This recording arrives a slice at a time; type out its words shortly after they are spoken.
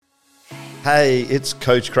Hey, it's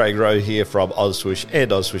Coach Craig Rowe here from Ozswish and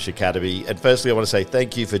Ozswish Academy. And firstly, I want to say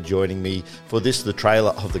thank you for joining me for this, the trailer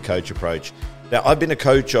of the Coach Approach. Now, I've been a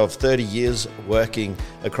coach of 30 years working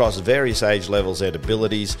across various age levels and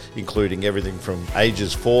abilities, including everything from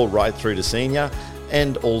ages 4 right through to senior,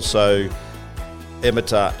 and also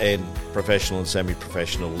amateur and professional and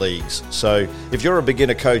semi-professional leagues. So if you're a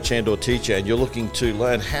beginner coach and or teacher and you're looking to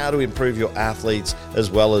learn how to improve your athletes as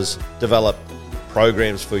well as develop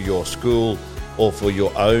programs for your school or for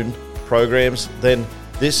your own programs, then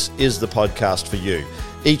this is the podcast for you.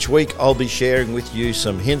 Each week I'll be sharing with you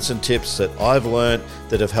some hints and tips that I've learned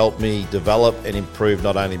that have helped me develop and improve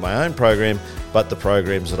not only my own program, but the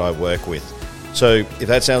programs that I work with. So if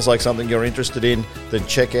that sounds like something you're interested in, then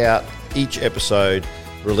check out each episode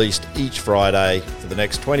released each Friday for the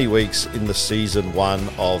next 20 weeks in the season 1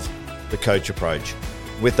 of the Coach Approach.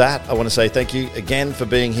 With that, I want to say thank you again for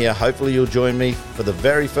being here. Hopefully you'll join me for the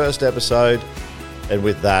very first episode. And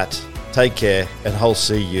with that, take care, and I'll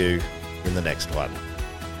see you in the next one.